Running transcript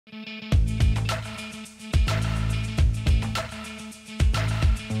So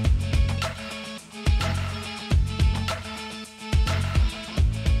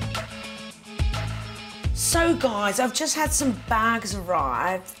guys, I've just had some bags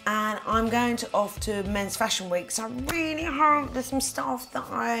arrive and I'm going off to Men's Fashion Week, so I really hope there's some stuff that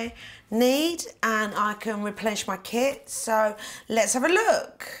I need and I can replenish my kit. So let's have a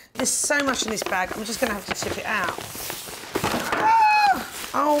look. There's so much in this bag, I'm just gonna have to tip it out.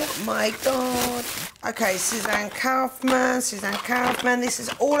 Oh my God. Okay, Suzanne Kaufman. This is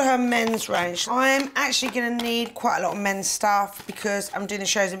all her men's range. I'm actually gonna need quite a lot of men's stuff because I'm doing the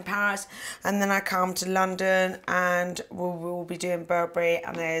shows in Paris and then I come to London and we'll be doing Burberry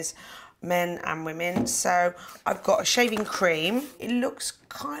and there's men and women. So I've got a shaving cream. It looks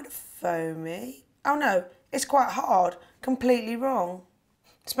kind of foamy. Oh no, it's quite hard. Completely wrong.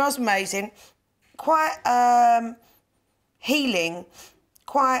 It smells amazing. Quite healing.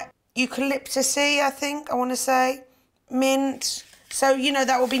 Quite eucalyptus-y, I think, I want to say. Mint. So, you know,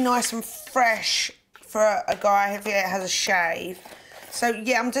 that will be nice and fresh for a guy if he has a shave. So,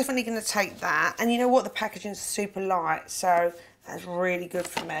 yeah, I'm definitely going to take that. And you know what? The packaging's super light, so that's really good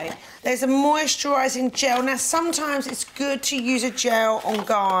for me. There's a moisturising gel. Now, sometimes it's good to use a gel on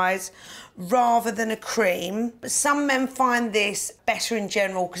guys rather than a cream. But some men find this better in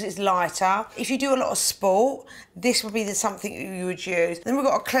general because it's lighter. If you do a lot of sport, this would be something that you would use. Then we've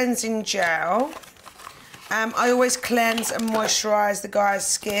got a cleansing gel. I always cleanse and moisturise the guy's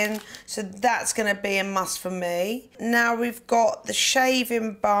skin, so that's going to be a must for me. Now we've got the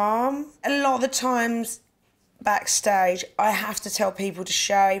shaving balm. A lot of the times backstage, I have to tell people to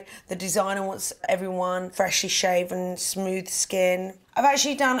shave. The designer wants everyone freshly shaven, smooth skin. I've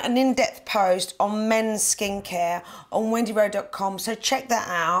actually done an in-depth post on men's skincare on wendyrowe.com, so check that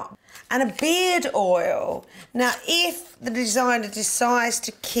out. And a beard oil. Now, if the designer decides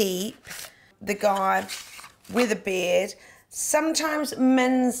to keep the guy with a beard, sometimes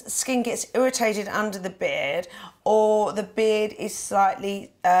men's skin gets irritated under the beard, or the beard is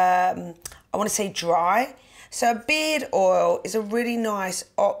slightly, I want to say dry. So a beard oil is a really nice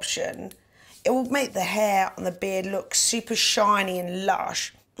option. It will make the hair on the beard look super shiny and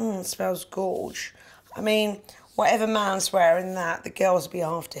lush. It smells gorge. I mean, whatever man's wearing that, the girls will be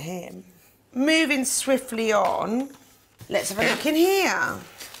after him. Moving swiftly on, let's have a look in here.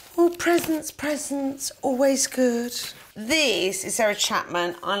 Oh, presents, always good. This is Sarah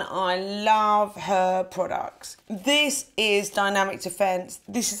Chapman and I love her products. This is Dynamic Defense.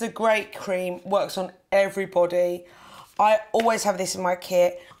 This is a great cream, works on everybody. I always have this in my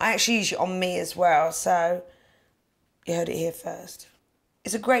kit. I actually use it on me as well, so you heard it here first.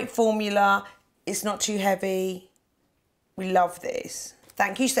 It's a great formula. It's not too heavy. We love this.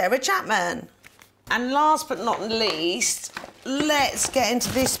 Thank you, Sarah Chapman. And last but not least, let's get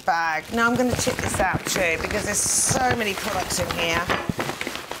into this bag. Now I'm going to tip this out too because there's so many products in here.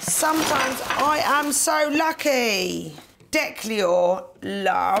 Sometimes I am so lucky. Declior,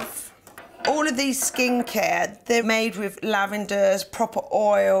 love. All of these skincare, they're made with lavenders, proper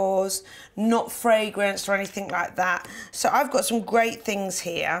oils, not fragranced or anything like that. So I've got some great things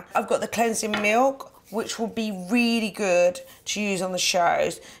here. I've got the cleansing milk, which will be really good to use on the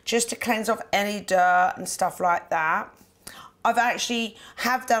shows, just to cleanse off any dirt and stuff like that. I've actually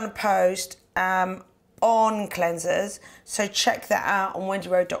done a post on cleansers, so check that out on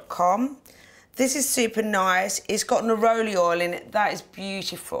wendyrowe.com. This is super nice. It's got neroli oil in it. That is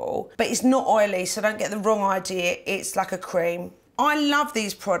beautiful. But it's not oily, so don't get the wrong idea. It's like a cream. I love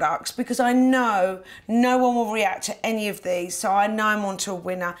these products because I know no one will react to any of these, so I know I'm onto a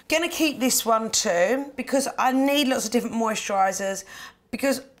winner. Gonna keep this one too because I need lots of different moisturisers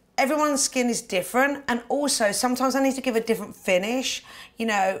because everyone's skin is different, and also sometimes I need to give a different finish, you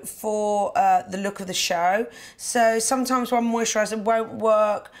know, for the look of the show. So sometimes one moisturiser won't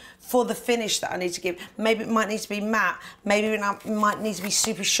work for the finish that I need to give. Maybe it might need to be matte, maybe it might need to be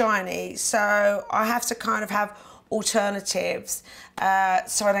super shiny. So I have to kind of have alternatives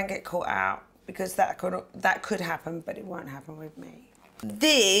so I don't get caught out, because that could happen, but it won't happen with me.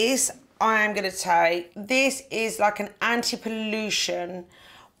 This I am going to take. This is like an anti-pollution,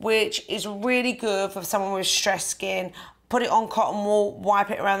 which is really good for someone with stressed skin. Put it on cotton wool,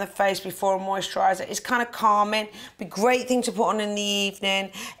 wipe it around the face before a moisturiser. It's kind of calming, be a great thing to put on in the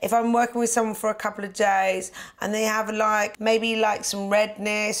evening. If I'm working with someone for a couple of days and they have maybe some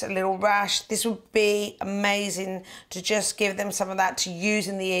redness, a little rash, this would be amazing to just give them some of that to use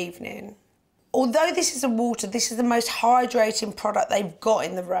in the evening. Although this is a water, this is the most hydrating product they've got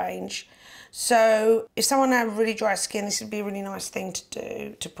in the range. So if someone had really dry skin, this would be a really nice thing to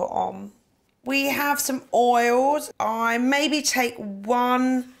do, to put on. We have some oils. I maybe take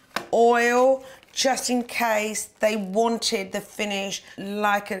one oil just in case they wanted the finish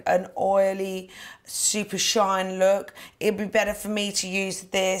like an oily, super shine look. It'd be better for me to use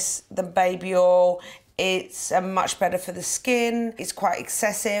this than baby oil. It's much better for the skin. It's quite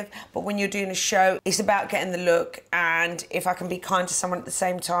excessive, but when you're doing a show, it's about getting the look, and if I can be kind to someone at the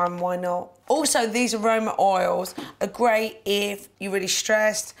same time, why not? Also, these aroma oils are great if you're really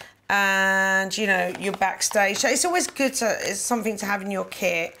stressed and, you know, you're backstage. So it's always good to, it's something to have in your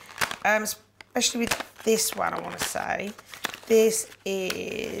kit, especially with this one, I want to say. This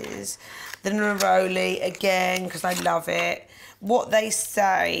is the Neroli, again, because I love it. What they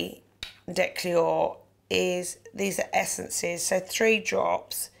say, Declior, is these are essences, so 3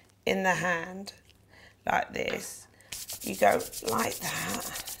 drops in the hand like this. You go like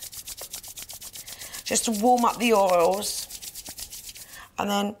that just to warm up the oils, and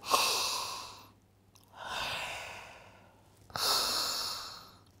then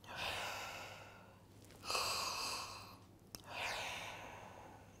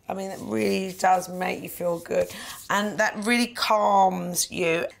I mean, it really does make you feel good, and that really calms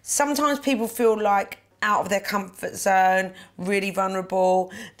you. Sometimes people feel like out of their comfort zone, really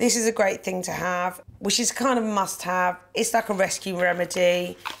vulnerable. This is a great thing to have, which is kind of a must-have. It's like a rescue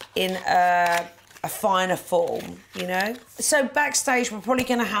remedy in a finer form, you know? So backstage, we're probably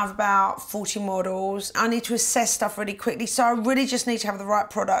gonna have about 40 models. I need to assess stuff really quickly, so I really just need to have the right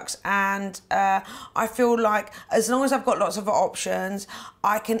products, and I feel like as long as I've got lots of options,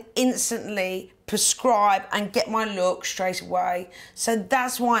 I can instantly prescribe and get my look straight away. So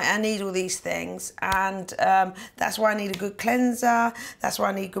that's why I need all these things, and that's why I need a good cleanser, that's why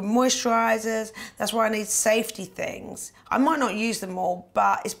I need good moisturizers, that's why I need safety things. I might not use them all,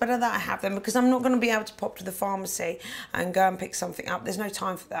 but it's better that I have them, because I'm not going to be able to pop to the pharmacy and go and pick something up. There's no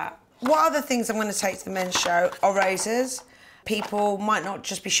time for that. What other things I'm going to take to the men's show are razors. People might not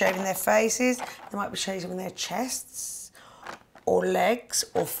just be shaving their faces, they might be shaving their chests, or legs,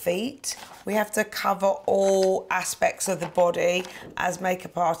 or feet. We have to cover all aspects of the body as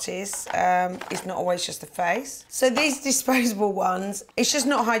makeup artists. It's not always just the face. So these disposable ones, it's just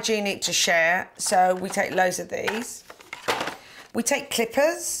not hygienic to share, so we take loads of these. We take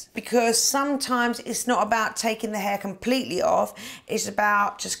clippers, because sometimes it's not about taking the hair completely off, it's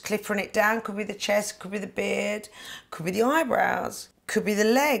about just clipping it down. Could be the chest, could be the beard, could be the eyebrows, could be the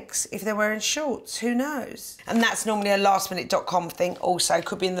legs if they're wearing shorts, who knows? And that's normally a lastminute.com thing also,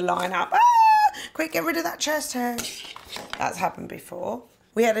 could be in the lineup. Ah, quick, get rid of that chest hair. That's happened before.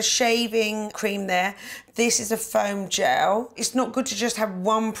 We had a shaving cream there. This is a foam gel. It's not good to just have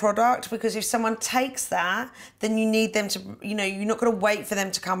one product, because if someone takes that, then you need them to, you know, you're not gonna wait for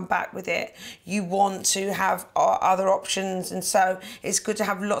them to come back with it. You want to have other options, and so it's good to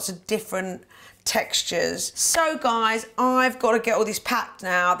have lots of different textures. So guys, I've got to get all this packed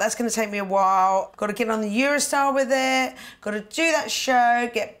now. That's going to take me a while. Got to get on the Eurostar with it. Got to do that show,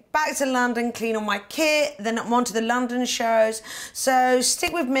 get back to London, clean all my kit, then I'm on to the London shows. So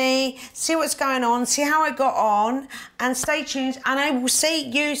stick with me, see what's going on, see how I got on, and stay tuned, and I will see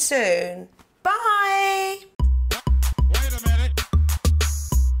you soon. Bye.